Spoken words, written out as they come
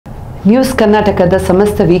News ಕರ್ನಾಟಕದ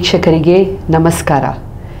ಸಮಸ್ತ ವೀಕ್ಷಕರಿಗೆ ನಮಸ್ಕಾರ.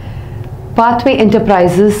 ಪಾತ್ವೇ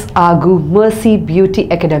ಎಂಟರ್ಪ್ರೈಸಸ್ ಹಾಗೂ ಮರ್ಸಿ ಬ್ಯೂಟಿ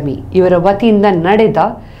ಅಕಾಡೆಮಿ ಇವರ ವತಿಯಿಂದ ನಡೆದ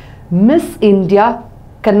ಮಿಸ್ ಇಂಡಿಯಾ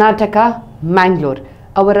ಕರ್ನಾಟಕ ಮ್ಯಾಂಗ್ಳೂರ್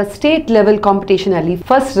ಅವರ ಸ್ಟೇಟ್ ಲೆವೆಲ್ ಕಾಂಪಿಟೇಷನ್ ಅಲ್ಲಿ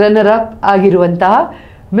ಫಸ್ಟ್ ರನ್ನರ್ ಅಪ್ ಆಗಿರುವಂತಹ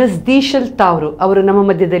ಮಿಸ್ ದೀಶಲ್ ತಾವ್ರೋ ಅವರು ನಮ್ಮ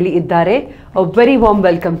ಮಧ್ಯದಲ್ಲಿ ಇದ್ದಾರೆ. Very warm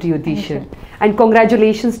welcome to you ದೀಶಲ್ and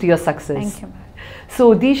congratulations to your success. Thank you. So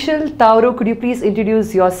Deeshal, Tauro, could you please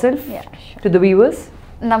introduce yourself to the viewers?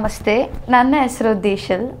 ನಮಸ್ತೆ, ನನ್ನ ಹೆಸರು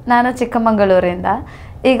ದೀಶಲ್. ನಾನು ಚಿಕ್ಕಮಗಳೂರಿಂದ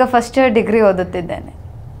ಈಗ ಫಸ್ಟ್ ಇಯರ್ ಡಿಗ್ರಿ ಓದುತ್ತಿದ್ದೇನೆ.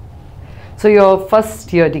 So your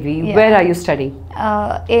first year degree, where are you studying?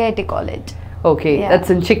 AIT college. Okay,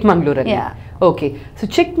 that's in Chikmagaluru. Yeah. Okay, so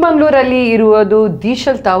Chikmagaluru ಅಲ್ಲಿ ಇರುವುದು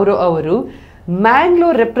ದೀಶಲ್ ತಾವ್ರೋ ಅವರು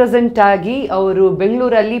Mangalore represent ಆಗಿ ಅವರು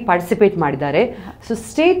ಬೆಂಗಳೂರಲ್ಲಿ ಪಾರ್ಟಿಸಿಪೇಟ್ ಮಾಡಿದ್ದಾರೆ. ಸೊ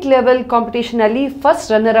ಸ್ಟೇಟ್ ಲೆವೆಲ್ ಕಾಂಪಿಟೇಷನ್ ಅಲ್ಲಿ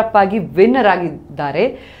ಫಸ್ಟ್ ರನ್ನರ್ ಅಪ್ ಆಗಿ ವಿನ್ನರ್ ಆಗಿದ್ದಾರೆ.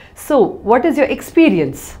 So what is your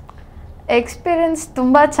experience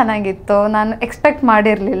ತುಂಬ ಚೆನ್ನಾಗಿತ್ತು. ನಾನು ಎಕ್ಸ್ಪೆಕ್ಟ್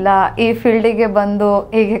ಮಾಡಿರಲಿಲ್ಲ ಈ ಫೀಲ್ಡಿಗೆ ಬಂದು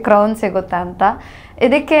ಹೀಗೆ ಕ್ರೌನ್ ಸಿಗುತ್ತೆ ಅಂತ.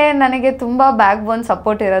 ಇದಕ್ಕೆ ನನಗೆ ತುಂಬ ಬ್ಯಾಕ್ ಬೋನ್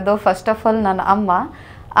ಸಪೋರ್ಟ್ ಇರೋದು ಫಸ್ಟ್ ಆಫ್ ಆಲ್ ನನ್ನ ಅಮ್ಮ,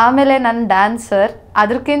 ಆಮೇಲೆ ನನ್ನ ಡ್ಯಾನ್ಸರ್.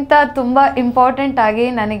 ಅದಕ್ಕಿಂತ ತುಂಬ ಇಂಪಾರ್ಟೆಂಟ್ ಆಗಿ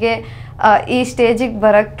ನನಗೆ ಈ ಸ್ಟೇಜಿಗೆ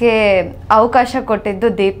ಬರೋಕ್ಕೆ ಅವಕಾಶ ಕೊಟ್ಟಿದ್ದು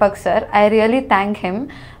Deepak sir. I really thank him,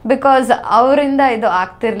 because ಅವರಿಂದ ಇದು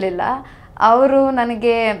ಆಗ್ತಿರಲಿಲ್ಲ. ಅವರು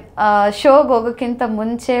ನನಗೆ ಶೋಗೆ ಹೋಗೋಕ್ಕಿಂತ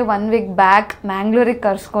ಮುಂಚೆ 1 ವೀಕ್ ಬ್ಯಾಕ್ ಮ್ಯಾಂಗ್ಳೂರಿಗೆ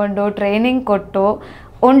ಕರೆಸ್ಕೊಂಡು ಟ್ರೈನಿಂಗ್ ಕೊಟ್ಟು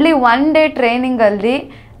ಓನ್ಲಿ 1 ಡೇ ಟ್ರೈನಿಂಗಲ್ಲಿ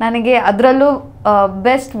ನನಗೆ ಅದರಲ್ಲೂ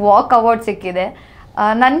ಬೆಸ್ಟ್ ವಾಕ್ ಅವಾರ್ಡ್ ಸಿಕ್ಕಿದೆ.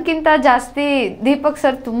 ನನಗಿಂತ ಜಾಸ್ತಿ ದೀಪಕ್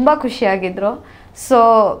ಸರ್ ತುಂಬ ಖುಷಿಯಾಗಿದ್ದರು. ಸೊ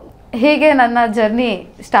ಹೀಗೆ ನನ್ನ ಜರ್ನಿ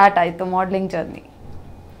ಸ್ಟಾರ್ಟ್ ಆಯಿತು, modelling journey.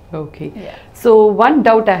 Okay, so one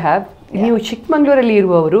doubt I have, ನೀವು ಚಿಕ್ಕಮಂಗ್ಳೂರಲ್ಲಿ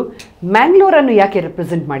ಇರುವವರು ಮ್ಯಾಂಗ್ಳೂರನ್ನು ಯಾಕೆ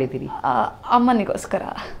ರೆಪ್ರೆಸೆಂಟ್ ಮಾಡಿದ್ದೀರಿ? ಅಮ್ಮನಿಗೋಸ್ಕರ.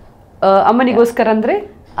 ಅಮ್ಮನಿಗೋಸ್ಕರ ಅಂದ್ರೆ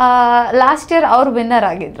ಲಾಸ್ಟ್ ಇಯರ್ ಅವ್ರು ವಿನ್ನರ್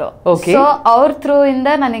ಆಗಿದ್ರು. ಸೊ ಅವ್ರ ಥ್ರೂ ಇಂದ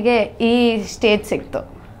ನನಗೆ ಈ ಸ್ಟೇಜ್ ಸಿಕ್ತು.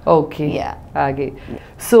 ಓಕೆ, ಹಾಗೆ.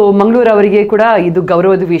 ಸೊ ಮಂಗಳೂರು ಅವರಿಗೆ ಕೂಡ ಇದು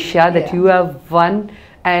ಗೌರವದ ವಿಷಯ that you have one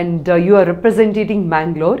and you are representing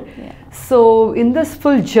Mangalore. So in this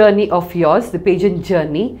full journey of yours, the pageant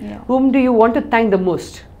journey, whom do you want to thank the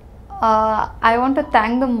most? I want to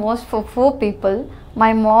thank the most for 4 people: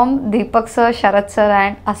 my mom, Deepak sir, Sharat sir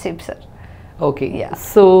and Asif sir. Okay,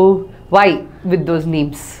 so why with those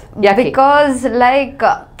names? Because like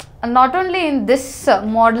not only in this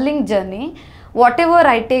modeling journey, whatever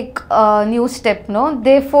I take new step, no,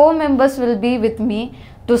 they 4 members will be with me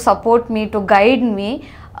to support me, to guide me.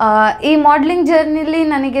 ಈ modelling ಜರ್ನಿಲಿ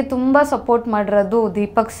ನನಗೆ ತುಂಬ support ಮಾಡಿರೋದು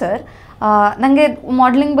Deepak sir. ನನಗೆ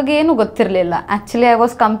modelling ಬಗ್ಗೆ ಏನೂ ಗೊತ್ತಿರಲಿಲ್ಲ. Actually I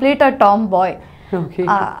was complete a Tom ಬಾಯ್.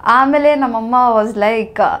 ಆಮೇಲೆ ನಮ್ಮಮ್ಮ ವಾಸ್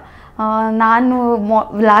ಲೈಕ್, ನಾನು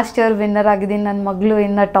ಲಾಸ್ಟ್ ಇಯರ್ ವಿನ್ನರ್ ಆಗಿದ್ದೀನಿ, ನನ್ನ ಮಗಳು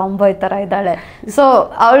ಇನ್ನು ಟಾಮ್ ಬಾಯ್ ಥರ ಇದ್ದಾಳೆ, ಸೊ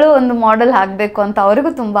ಅವಳು ಒಂದು ಮಾಡೆಲ್ ಆಗಬೇಕು ಅಂತ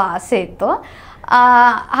ಅವರಿಗೂ ತುಂಬ ಆಸೆ ಇತ್ತು.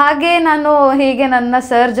 ಹಾಗೆ ನಾನು ಹೀಗೆ ನನ್ನ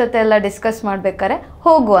ಸರ್ ಜೊತೆ ಎಲ್ಲ ಡಿಸ್ಕಸ್ ಮಾಡ್ಬೇಕಾದ್ರೆ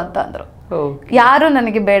ಹೋಗು ಅಂತಂದರು. ಯಾರು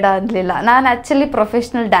ನನಗೆ ಬೇಡ ಅನ್ನಲಿಲ್ಲ. ನಾನು ಆ್ಯಕ್ಚುಲಿ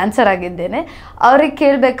ಪ್ರೊಫೆಷ್ನಲ್ ಡ್ಯಾನ್ಸರ್ ಆಗಿದ್ದೇನೆ. ಅವ್ರಿಗೆ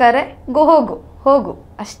ಕೇಳಬೇಕಾದ್ರೆ ಹೋಗು ಹೋಗು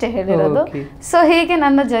ಅಷ್ಟೇ ಹೇಳಿರೋದು. ಸೊ ಹೀಗೆ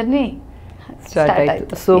ನನ್ನ ಜರ್ನಿ ಸ್ಟಾರ್ಟ್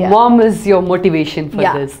ಆಯಿತು. So ma'am is your motivation for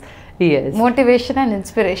this. Yes. Motivation and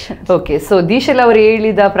inspiration. Okay, so Deeshal ಅವರು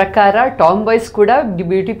ಹೇಳಿದ ಪ್ರಕಾರ ಟಾಮ್ ಬಾಯ್ಸ್ ಕೂಡ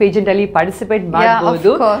ಬ್ಯೂಟಿ ಪೇಜೆಂಟ್ ಅಲ್ಲಿ ಪಾರ್ಟಿಸಿಪೇಟ್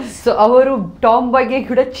ಮಾಡಬಹುದು. ಸೊ ಅವರು ಟಾಮ್ ಬಾಯ್ಗೆ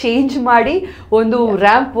ಕೂಡ ಚೇಂಜ್ ಮಾಡಿ ಒಂದು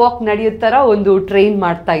ರ್ಯಾಂಪ್ ವಾಕ್ ನಡೆಯೋ ತರ ಒಂದು ಟ್ರೈನ್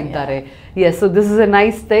ಮಾಡ್ತಾ ಇದ್ದಾರೆ. Yes, so this is a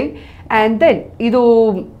nice thing. And then idu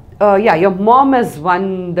your mom has won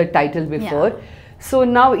the title before. So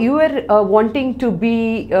now you are wanting to be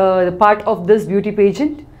part of this beauty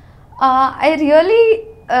pageant? I really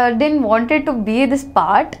didn't wanted to be this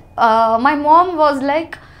part. My mom was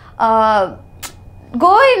like,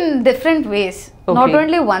 go in different ways, not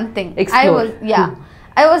only one thing. Explore.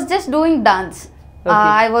 I was just doing dance.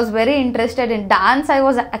 I was very interested in dance. I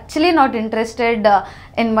was actually not interested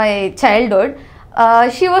in my childhood.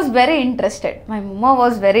 She was very interested. My mama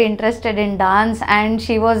was very interested in dance, and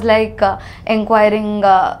she was like inquiring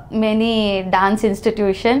many dance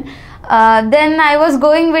institution. Then I was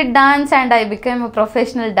going with dance and I became a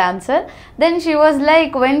professional dancer. Then she was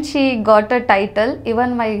like, when she got a title, even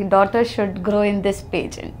my daughter should grow in this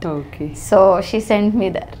pageant. Okay. So she sent me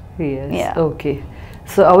there. Yes. Okay.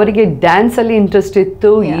 So ಅವರಿಗೆ dance ಅಲ್ಲಿ interest ಇತ್ತು,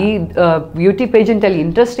 ಈ beauty pageant ಅಲ್ಲಿ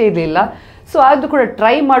interest ಇರಲಿಲ್ಲ. So ಅದು ಕೂಡ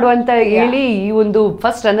try ಮಾಡುವಂತ ಹೇಳಿ ಈ ಒಂದು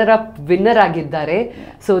ಫಸ್ಟ್ ರನ್ನರ್ ಅಪ್ ವಿನ್ನರ್ ಆಗಿದ್ದಾರೆ.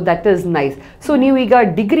 So that is nice. So ನೀವು ಈಗ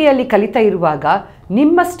ಡಿಗ್ರಿಯಲ್ಲಿ ಕಲಿತಾ ಇರುವಾಗ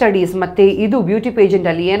ನಿಮ್ಮ ಸ್ಟಡೀಸ್ ಮತ್ತೆ ಇದು ಬ್ಯೂಟಿ ಪೇಜೆಂಟ್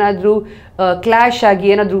ಅಲ್ಲಿ ಏನಾದರೂ ಕ್ಲಾಶ್ ಆಗಿ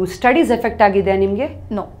ಏನಾದರೂ ಸ್ಟಡೀಸ್ ಎಫೆಕ್ಟ್ ಆಗಿದೆಯಾ ನಿಮಗೆ?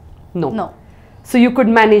 No. So you could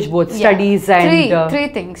manage both studies and three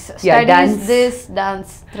things. Studies, this,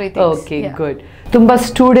 dance, 3 things. Okay, good. ತುಂಬಾ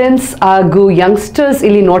ಸ್ಟೂಡೆಂಟ್ಸ್ ಹಾಗೂ ಯಂಗ್ಸ್ಟರ್ಸ್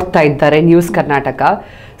ಇಲ್ಲಿ ನೋಡ್ತಾ ಇದ್ದಾರೆ ನ್ಯೂಸ್ ಕರ್ನಾಟಕ.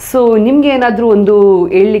 ಸೊ ನಿಮ್ಗೆ ಏನಾದರೂ ಒಂದು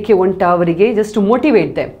ಹೇಳಲಿಕ್ಕೆ ಉಂಟಾ ಅವರಿಗೆ, ಜಸ್ಟ್ ಟು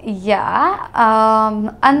ಮೋಟಿವೇಟ್ ದೆಮ್? ಯಾ,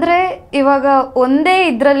 ಅಂದರೆ ಇವಾಗ ಒಂದೇ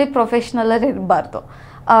ಇದರಲ್ಲಿ ಪ್ರೊಫೆಷ್ನಲರ್ ಇರಬಾರ್ದು.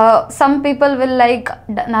 ಸಮ್ ಪೀಪಲ್ ವಿಲ್ ಲೈಕ್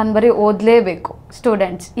ನಾನು ಬರೀ ಓದಲೇಬೇಕು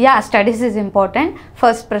students. Yeah, studies is important,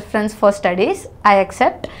 first preference for studies, I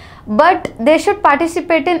accept, but they should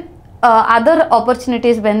participate in other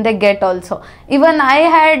opportunities when they get also. Even I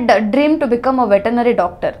had dream to become a veterinary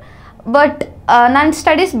doctor, but ನಾನು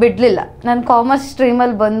studies ಬಿಡಲಿಲ್ಲ. ನಾನು commerce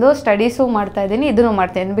ಸ್ಟ್ರೀಮಲ್ಲಿ ಬಂದು studies ಮಾಡ್ತಾಯಿದ್ದೀನಿ, ಇದನ್ನು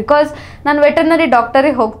ಮಾಡ್ತಾಯಿದ್ದೀನಿ. Because ನಾನು veterinary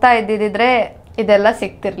ಡಾಕ್ಟರಿಗೆ ಹೋಗ್ತಾ ಇದ್ದಿದ್ದರೆ ಇದೆಲ್ಲ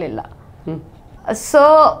ಸಿಗ್ತಿರ್ಲಿಲ್ಲ. ಸೊ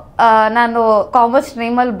ನಾನು ಕಾಮರ್ಸ್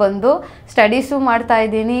ಸ್ಟ್ರೀಮಲ್ಲಿ ಬಂದು ಸ್ಟಡೀಸು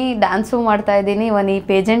ಮಾಡ್ತಾಯಿದ್ದೀನಿ, ಡ್ಯಾನ್ಸು ಮಾಡ್ತಾಯಿದ್ದೀನಿ, ಈ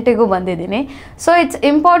ಪೇಜೆಂಟಿಗೂ ಬಂದಿದ್ದೀನಿ. So it's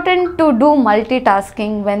important to do multi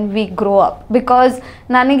tasking when we grow up. Because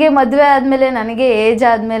ನನಗೆ ಮದುವೆ ಆದಮೇಲೆ, ನನಗೆ ಏಜ್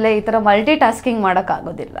ಆದಮೇಲೆ ಈ ಥರ ಮಲ್ಟಿ ಟಾಸ್ಕಿಂಗ್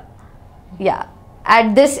ಮಾಡೋಕ್ಕಾಗೋದಿಲ್ಲ. ಯಾ, at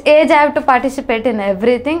this age I have to participate in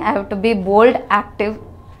everything. I have to be bold, active.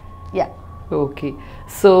 Yeah. Okay,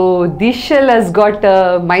 so Deeshal has got a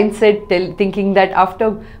mindset thinking that after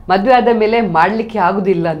madhve aada mele madlikke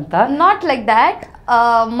agudilla anta. Not like that.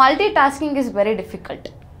 Multitasking is very difficult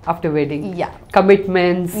after wedding. Yeah,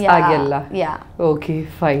 commitments agella. Yeah. Okay,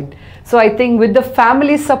 fine. So I think with the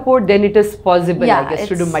family support then it is possible, I guess,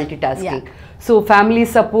 to do multitasking. So family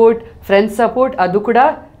support, friends support, adu kuda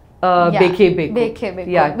ಬೇಕೇ ಬೇಕು.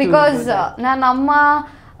 Because ನನ್ನ ಅಮ್ಮ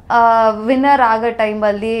winner ಆಗೋ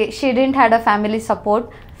ಟೈಮಲ್ಲಿ she didn't had a family support,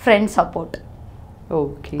 friend support.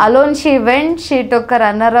 Alone she went, she took a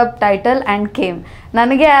runner up title and came.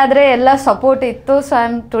 ನನಗೆ ಆದರೆ ಎಲ್ಲ support ಇತ್ತು. So I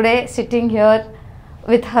am today sitting here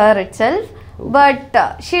with her it self. But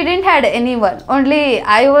she didn't had any one, only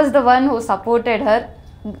I was the one who supported Har.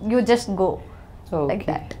 You just go like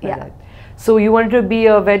that. Yeah. So you wanted to be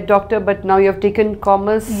a vet doctor, but now you have taken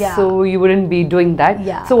commerce, so you wouldn't be doing that.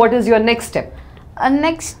 Yeah. So what is your next step?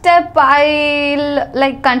 Next step, I'll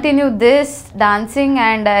like continue this dancing,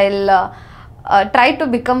 and I'll try to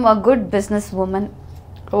become a good businesswoman.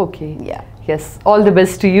 Okay. Yeah. Yes. All the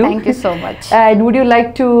best to you. Thank you so much. And would you like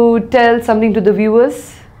to tell something to the viewers?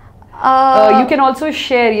 You can also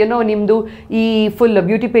share, ನಿಮ್ಮದು ಈ full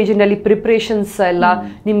beauty ಪೇಜಿನಲ್ಲಿ preparations ಎಲ್ಲ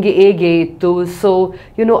ನಿಮಗೆ ಹೇಗೆ ಇತ್ತು. So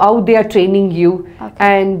how they are training you,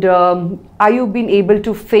 and are you been able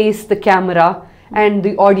to face the camera and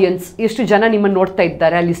the audience. ಎಷ್ಟು ಜನ ನಿಮ್ಮನ್ನು ನೋಡ್ತಾ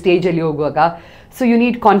ಇದ್ದಾರೆ ಅಲ್ಲಿ ಸ್ಟೇಜಲ್ಲಿ ಹೋಗುವಾಗ. So you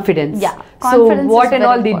need confidence. So what and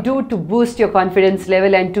all the do to Boost your confidence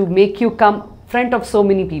level and to make you come front of so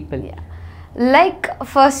many people? Like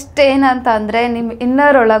first ಏನಂತ ಅಂದರೆ, ನಿಮ್ಮ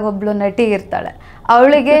ಇನ್ನರ್ ಒಳಗೊಬ್ಳು ನಟಿ ಇರ್ತಾಳೆ,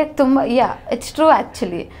 ಅವಳಿಗೆ ತುಂಬ ಇಟ್ಸ್ ಟ್ರೂ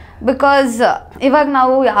ಆ್ಯಕ್ಚುಲಿ. ಬಿಕಾಸ್ ಇವಾಗ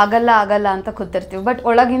ನಾವು ಆಗಲ್ಲ ಅಂತ ಕೂತಿರ್ತೀವಿ, ಬಟ್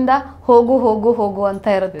ಒಳಗಿಂದ ಹೋಗು ಹೋಗು ಹೋಗು ಅಂತ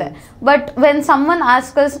ಇರುತ್ತೆ. But when summon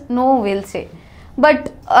ascus no will say, but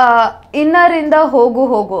ಇನ್ನರಿಂದ ಹೋಗು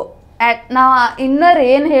ನಾವು ಇನ್ನರ್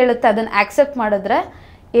ಏನು ಹೇಳುತ್ತೆ ಅದನ್ನು ಆಕ್ಸೆಪ್ಟ್ ಮಾಡಿದ್ರೆ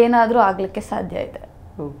ಏನಾದರೂ ಆಗಲಿಕ್ಕೆ ಸಾಧ್ಯ ಇದೆ.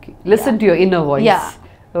 Okay, listen to your inner voice. Yeah.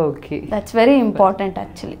 Okay, that's very important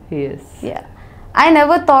actually. Yes. Yeah, I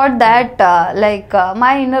never thought that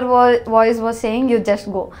my inner voice was saying you just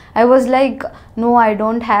go. I was like, no,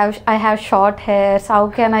 I have short hairs, how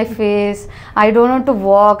can I face, I don't know to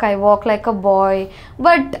walk, I walk like a boy.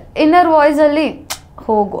 But inner voice alli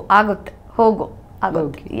hogu agutte.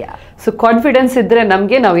 Okay. Yeah. So confidence idre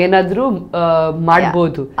namge nav enadru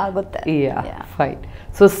madbodu. Agutte. Yeah, fine.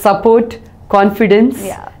 So support, confidence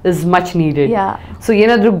is much needed. So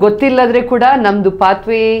ಏನಾದರೂ ಗೊತ್ತಿಲ್ಲದ್ರೆ ಕೂಡ ನಮ್ಮದು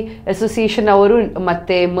pathway association ಅವರು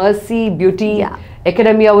ಮತ್ತೆ mercy beauty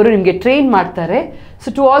academy ಅವರು ನಿಮಗೆ train ಮಾಡ್ತಾರೆ.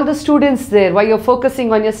 So to all the students there, why you are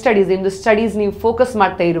focusing on your studies, in the studies ನೀವು focus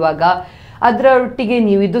ಮಾಡ್ತಾ ಇರುವಾಗ ಅದರೊಟ್ಟಿಗೆ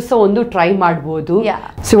ನೀವು ಇದು ಸಹ ಒಂದು ಟ್ರೈ ಮಾಡ್ಬೋದು.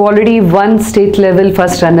 So already one state level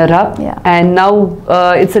first runner up, and now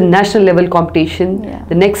it's a national level competition,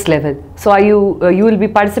 the next level. So you will be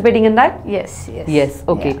participating in that? Yes.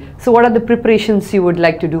 Okay. So what are the preparations you would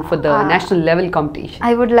like to do for the national level competition?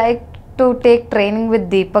 I would like to take training with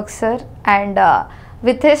Deepak sir, and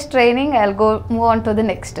with his training I'll move on to the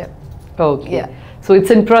next step. Okay. Yeah. So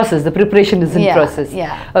it's in process. The preparation is in process.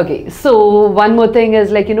 Yeah. Okay. So one more thing is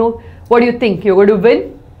what do you think? You're going to win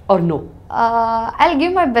or no? I'll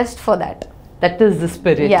give my best for that. That is the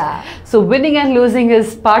spirit. Yeah. So winning and losing is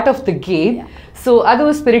part of the game. So ಅದು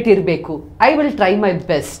spirit ಇರಬೇಕು. I will try my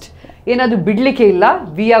best, ಏನಾದರೂ ಬಿಡಲಿಕ್ಕೆ ಇಲ್ಲ,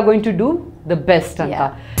 we are going to do the best ಅಂತ.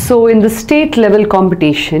 So in the state level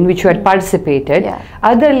competition which you had participated,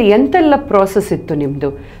 ಅದರಲ್ಲಿ ಎಂತೆಲ್ಲ process ಇತ್ತು ನಿಮ್ಮದು?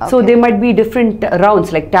 So they might be different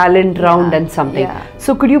rounds like talent round and something.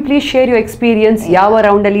 So could you please share your experience? ಯಾವ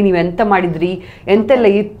ರೌಂಡಲ್ಲಿ ನೀವು ಎಂತ ಮಾಡಿದ್ರಿ, ಎಂತೆಲ್ಲ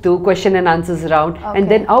ಇತ್ತು, question and answers round, and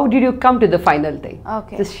then how did you come to the final thing?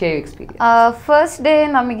 Just share your experience. First day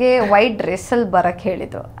ನಮಗೆ white ಡ್ರೆಸ್ಸಲ್ಲಿ ಬರಕ್ಕೆ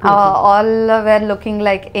ಹೇಳಿದ್ರು. All wear looking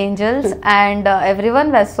like angels, and every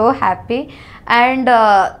one where so happy. And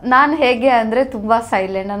ನಾನು ಹೇಗೆ ಅಂದರೆ ತುಂಬ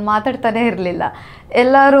silent, ನಾನು ಮಾತಾಡ್ತಾನೆ ಇರಲಿಲ್ಲ.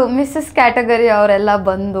 ಎಲ್ಲರೂ ಮಿಸ್ಸಸ್ ಕ್ಯಾಟಗರಿ ಅವರೆಲ್ಲ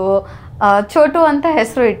ಬಂದು ಚೋಟು ಅಂತ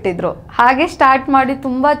ಹೆಸರು ಇಟ್ಟಿದ್ರು. ಹಾಗೆ ಸ್ಟಾರ್ಟ್ ಮಾಡಿ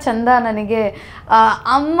ತುಂಬ ಚಂದ. ನನಗೆ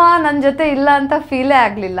ಅಮ್ಮ ನನ್ನ ಜೊತೆ ಇಲ್ಲ ಅಂತ ಫೀಲೇ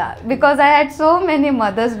ಆಗಲಿಲ್ಲ, because I had so many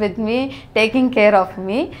mother's with me taking care of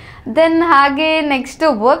me. Then ಹಾಗೆ ನೆಕ್ಸ್ಟ್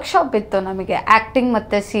ವರ್ಕ್ಶಾಪ್ ಇತ್ತು ನಮಗೆ, ಆ್ಯಕ್ಟಿಂಗ್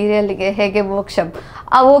ಮತ್ತು ಸೀರಿಯಲ್ಗೆ ಹೇಗೆ ವರ್ಕ್ಶಾಪ್.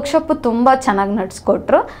 ಆ ವರ್ಕ್ಶಾಪು ತುಂಬ ಚೆನ್ನಾಗಿ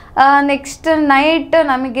ನಡೆಸ್ಕೊಟ್ರು. ನೆಕ್ಸ್ಟ್ ನೈಟ್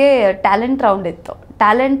ನಮಗೆ ಟ್ಯಾಲೆಂಟ್ ರೌಂಡ್ ಇತ್ತು.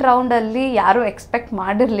 ಟ್ಯಾಲೆಂಟ್ ರೌಂಡಲ್ಲಿ ಯಾರೂ ಎಕ್ಸ್ಪೆಕ್ಟ್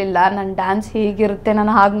ಮಾಡಿರಲಿಲ್ಲ ನನ್ನ ಡ್ಯಾನ್ಸ್ ಹೀಗಿರುತ್ತೆ,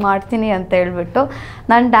 ನಾನು ಹಾಗೆ ಮಾಡ್ತೀನಿ ಅಂತ ಹೇಳ್ಬಿಟ್ಟು.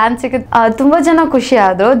 ನನ್ನ ಡ್ಯಾನ್ಸಿಗೆ ತುಂಬ ಜನ ಖುಷಿ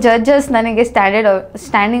ಆದರು. ಜಡ್ಜಸ್ ನನಗೆ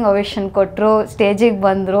ಸ್ಟ್ಯಾಂಡಿಂಗ್ ಒವೇಷನ್ ಕೊಟ್ಟರು, ಸ್ಟೇಜಿಗೆ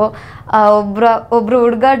ಬಂದರು. ಒಬ್ಬರು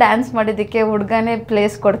ಹುಡುಗ ಡ್ಯಾನ್ಸ್ ಮಾಡಿದ್ದಕ್ಕೆ ಹುಡುಗನೇ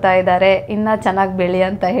ಪ್ಲೇಸ್ ಕೊಡ್ತಾ ಇದ್ದಾರೆ, ಇನ್ನೂ ಚೆನ್ನಾಗಿ ಬೆಳಿ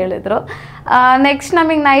ಅಂತ ಹೇಳಿದರು. ನೆಕ್ಸ್ಟ್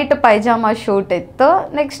ನಮಗೆ ನೈಟ್ ಪೈಜಾಮ ಶೂಟ್ ಇತ್ತು.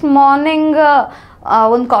 ನೆಕ್ಸ್ಟ್ ಮಾರ್ನಿಂಗ್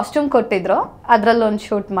ಒಂದು ಕಾಸ್ಟ್ಯೂಮ್ ಕೊಟ್ಟಿದ್ರು, ಅದರಲ್ಲಿ ಒಂದು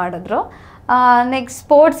ಶೂಟ್ ಮಾಡಿದ್ರು. ನೆಕ್ಸ್ಟ್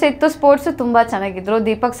ಸ್ಪೋರ್ಟ್ಸ್ ಇತ್ತು. ಸ್ಪೋರ್ಟ್ಸು ತುಂಬ ಚೆನ್ನಾಗಿದ್ರು.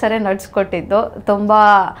 ದೀಪಕ್ ಸರೇ ನಡೆಸ್ಕೊಟ್ಟಿದ್ದು, ತುಂಬ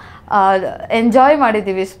ಎಂಜಾಯ್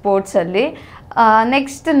ಮಾಡಿದ್ದೀವಿ ಸ್ಪೋರ್ಟ್ಸಲ್ಲಿ.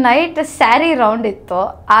 ನೆಕ್ಸ್ಟ್ ನೈಟ್ ಸ್ಯಾರಿ ರೌಂಡ್ ಇತ್ತು.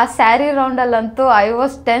 ಆ sari ರೌಂಡಲ್ಲಂತೂ I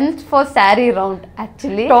was tenth for sari round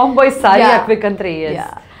actually.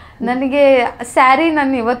 ನನಗೆ ಸ್ಯಾರಿ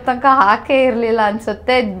ನಾನು ಇವತ್ತು ತನಕ ಹಾಕೇ ಇರಲಿಲ್ಲ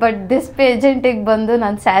ಅನಿಸುತ್ತೆ, ಬಟ್ ದಿಸ್ ಪೇಜೆಂಟಿಗೆ ಬಂದು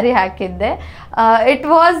ನಾನು ಸ್ಯಾರಿ ಹಾಕಿದ್ದೆ. It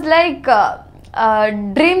was like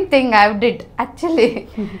dream thing I did actually.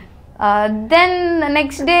 Then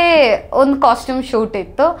next day ಒಂದು ಕಾಸ್ಟ್ಯೂಮ್ ಶೂಟ್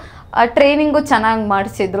ಇತ್ತು. ಟ್ರೈನಿಂಗು ಚೆನ್ನಾಗಿ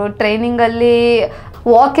ಮಾಡಿಸಿದ್ರು. ಟ್ರೈನಿಂಗಲ್ಲಿ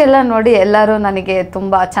ವಾಕ್ ಎಲ್ಲ ನೋಡಿ ಎಲ್ಲರೂ ನನಗೆ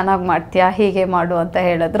ತುಂಬ ಚೆನ್ನಾಗಿ ಮಾಡ್ತೀಯಾ, ಹೀಗೆ ಮಾಡು ಅಂತ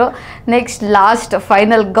ಹೇಳಿದ್ರು. Next last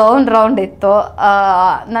final gown round ಇತ್ತು.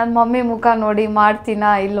 ನನ್ನ ಮಮ್ಮಿ ಮುಖ ನೋಡಿ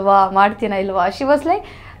ಮಾಡ್ತೀನಾ ಇಲ್ವಾ. She was like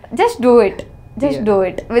just do it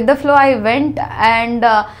with the flow. I went and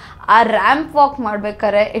ಆ ರ್ಯಾಂಪ್ ವಾಕ್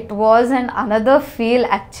ಮಾಡ್ಬೇಕಾದ್ರೆ it was an another feel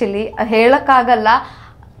actually. ಹೇಳೋಕ್ಕಾಗಲ್ಲ,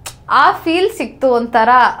 ಆ ಫೀಲ್ ಸಿಕ್ತು. ಒಂಥರ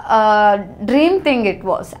dream thing it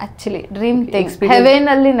was actually, dream thing.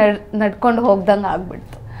 ಹೆವೆನಲ್ಲಿ ನಡ್ಕೊಂಡು ಹೋಗ್ದಂಗೆ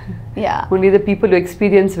ಆಗ್ಬಿಡ್ತು. Yeah. Only the people who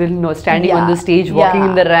experience will know. Standing on the stage, walking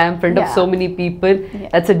in the ramp, in front of so many people,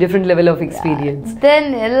 that's a different level of experience.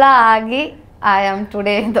 Then ella agi, I am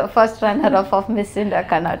today the first runner-up of Miss India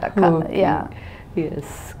Karnataka. Okay. Yes,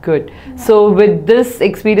 good. So with this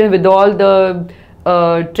experience, with all the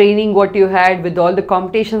training what you had, with all the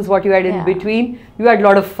competitions what you had in between, you had a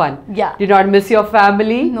lot of fun. Did not miss your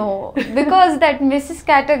family? No, because that Mrs.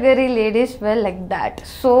 Category ladies were like that,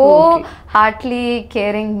 so heartily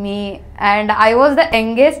caring me, and I was the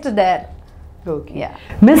youngest there. Okay.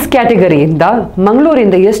 Miss Category ಇಂದ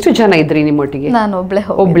ಮಂಗಳೂರಿಂದ ಎಷ್ಟು ಜನ ಇದ್ರಿ ನಿಮ್ಮೊಟ್ಟಿಗೆ? ನಾನು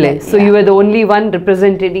ಒಬ್ಳೆ. So you were the only one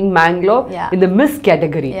representing Mangalore in the Miss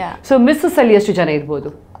Category. So Misses ಅಲ್ಲಿ ಎಷ್ಟು ಜನ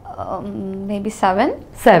ಇರಬಹುದು? Maybe 7.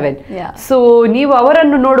 ಸೊ ನೀವು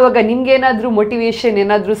ಅವರನ್ನು ನೋಡುವಾಗ ನಿಮ್ಗೆ ಏನಾದ್ರೂ ಮೋಟಿವೇಶನ್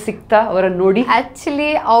ಏನಾದ್ರೂ ಸಿಕ್ತಾ ಅವರನ್ನು ನೋಡಿ? ಆಕ್ಚುಲಿ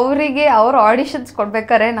ಅವರಿಗೆ ಅವ್ರ ಆಡಿಷನ್ಸ್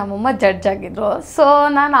ಕೊಡ್ಬೇಕಾದ್ರೆ ನಮ್ಮಮ್ಮ ಜಡ್ಜ್ ಆಗಿದ್ರು. ಸೊ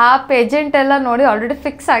ನಾನು ಆ ಪೇಜೆಂಟ್ ಎಲ್ಲ ನೋಡಿ ಆಲ್ರೆಡಿ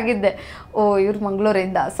ಫಿಕ್ಸ್ ಆಗಿದ್ದೆ, ಇವ್ರು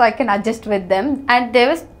ಮಂಗಳೂರಿಂದ, so I can adjust with them and they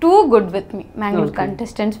was too good with me. Mangalore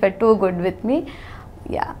contestants var too good with me.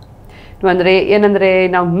 ಅಂದ್ರೆ ಏನಂದ್ರೆ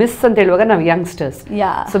ನಾವು ಮಿಸ್ ಅಂತ ಹೇಳುವಾಗ ನಾವು ಯಂಗ್ಸ್ಟರ್ಸ್,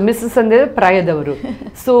 ಸೊ ಮಿಸ್ಸಸ್ ಅಂದ್ರೆ ಪ್ರಾಯದವರು.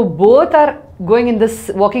 So both are going in this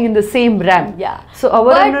walking in the same ramp. So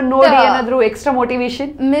ಅವರನ್ನು ನೋಡಿ ಏನಾದ್ರು ಎಕ್ಸ್ಟ್ರಾ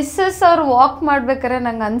ಮೋಟಿವೇಶನ್? ಮಿಸ್ಸಸ್ ಅವ್ರು ವಾಕ್ ಮಾಡ್ಬೇಕಾದ್ರೆ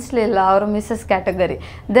ನಂಗೆ ಅನ್ಸ್ಲಿಲ್ಲ ಅವರು missus category.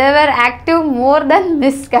 They were active more than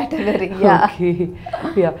miss category.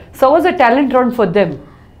 So was a talent round for them?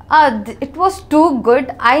 It was too good.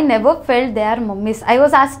 I never felt they are mummies. I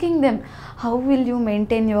was asking them, how will you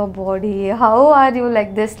maintain your body? How are you like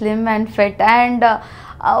this slim and fit? And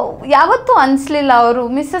ಯಾವತ್ತೂ ಅನಿಸ್ಲಿಲ್ಲ ಅವರು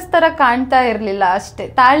missus ಥರ ಕಾಣ್ತಾ ಇರಲಿಲ್ಲ ಅಷ್ಟೇ.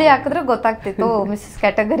 ತಾಳಿ ಹಾಕಿದ್ರೆ ಗೊತ್ತಾಗ್ತಿತ್ತು missus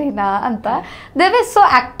ಕ್ಯಾಟಗರಿನಾ ಅಂತ. They were so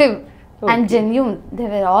active and genuine. They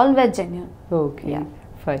were always genuine. Okay,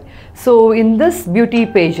 fine. So in this beauty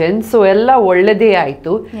pageant, so ಎಲ್ಲ ಒಳ್ಳೆದೇ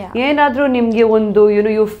ಆಯಿತು. ಏನಾದರೂ ನಿಮಗೆ ಒಂದು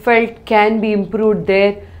you felt can be improved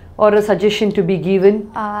there or a suggestion to be given?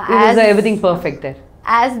 Was everything perfect there?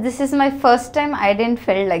 As this is my first time, I didn't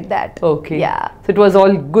feel like that. Okay. So it was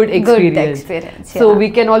all good experience. So we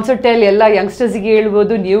can also tell ಎಲ್ಲ youngsters ಗೆ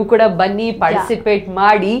ಹೇಳ್ಬೋದು, ನೀವು ಕೂಡ ಬನ್ನಿ, participate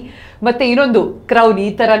ಮಾಡಿ, ಮತ್ತೆ ಇನ್ನೊಂದು crown, ಈ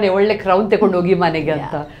ತರನೇ ಒಳ್ಳೆ ಕ್ರೌನ್ ತಗೊಂಡು ಹೋಗಿ ಮನೆಗೆ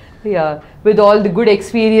ಅಂತ. With all the good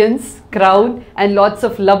experience, crown and lots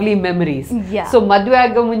of lovely memories. So ಮದುವೆ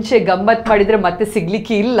ಆಗೋ ಮುಂಚೆ ಗಮ್ಮತ್ ಮಾಡಿದ್ರೆ ಮತ್ತೆ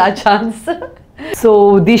ಸಿಗ್ಲಿಕ್ಕೆ ಇಲ್ಲ chance. So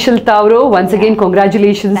Deeshal, Tauro, once again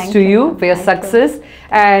congratulations to you for your success,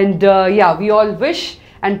 and we all wish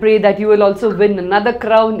and pray that you will also win another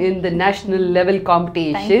crown in the national level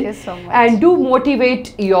competition. Thank you so much. And do motivate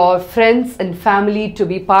your friends and family to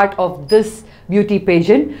be part of this beauty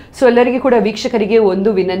pageant. So ಎಲ್ಲರಿಗೆ ಕೂಡ ವೀಕ್ಷಕರಿಗೆ ಒಂದು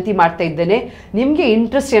ವಿನಂತಿ ಮಾಡ್ತಾ ಇದ್ದೇನೆ, ನಿಮಗೆ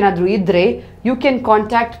interest ಏನಾದರೂ ಇದ್ದರೆ you can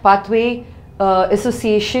contact pathway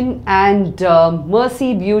association and mercy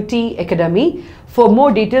beauty academy For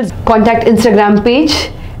more details, contact Instagram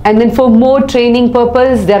page. And then for more training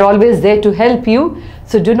purpose, they're always there to help you.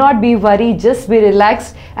 So do not be worried, just be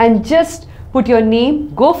relaxed and just put your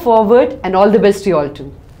name, go forward, and all the best to you all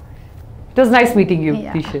too. It was nice meeting you,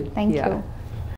 Yeah, Deeshal. thank you.